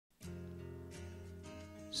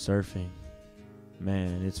surfing,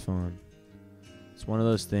 man, it's fun. It's one of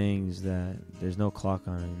those things that there's no clock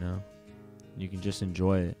on it, you know? You can just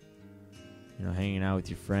enjoy it. You know, hanging out with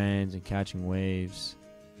your friends and catching waves.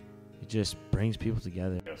 It just brings people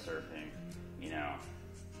together. Go surfing, you know,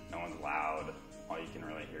 no one's loud. All you can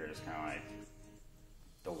really hear is kind of like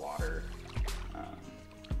the water.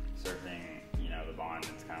 Surfing, you know, the bond,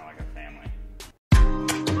 it's kind of like a family.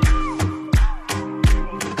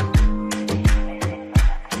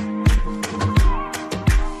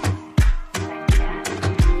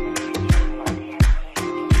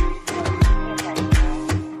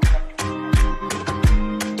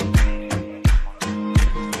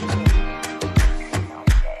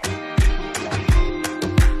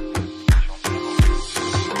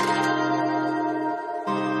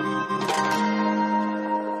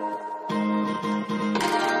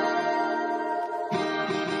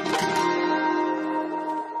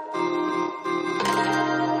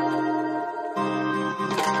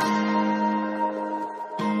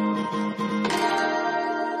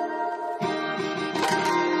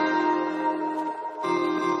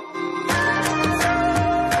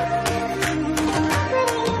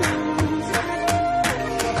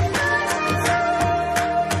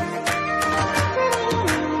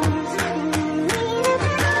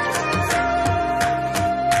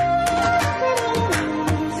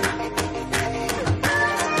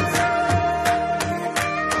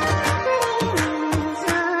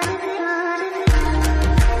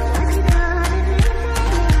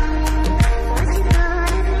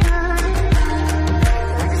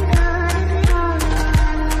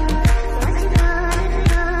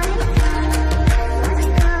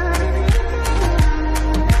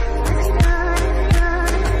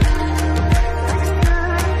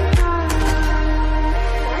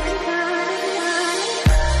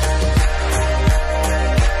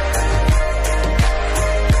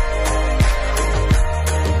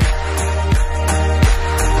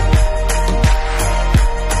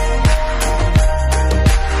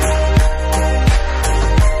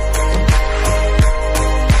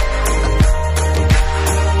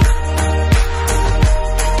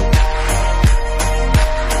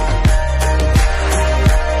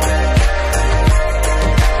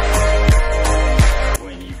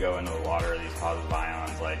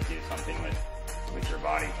 Like do something with your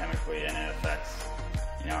body chemically, and it affects,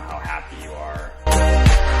 you know, how happy you are,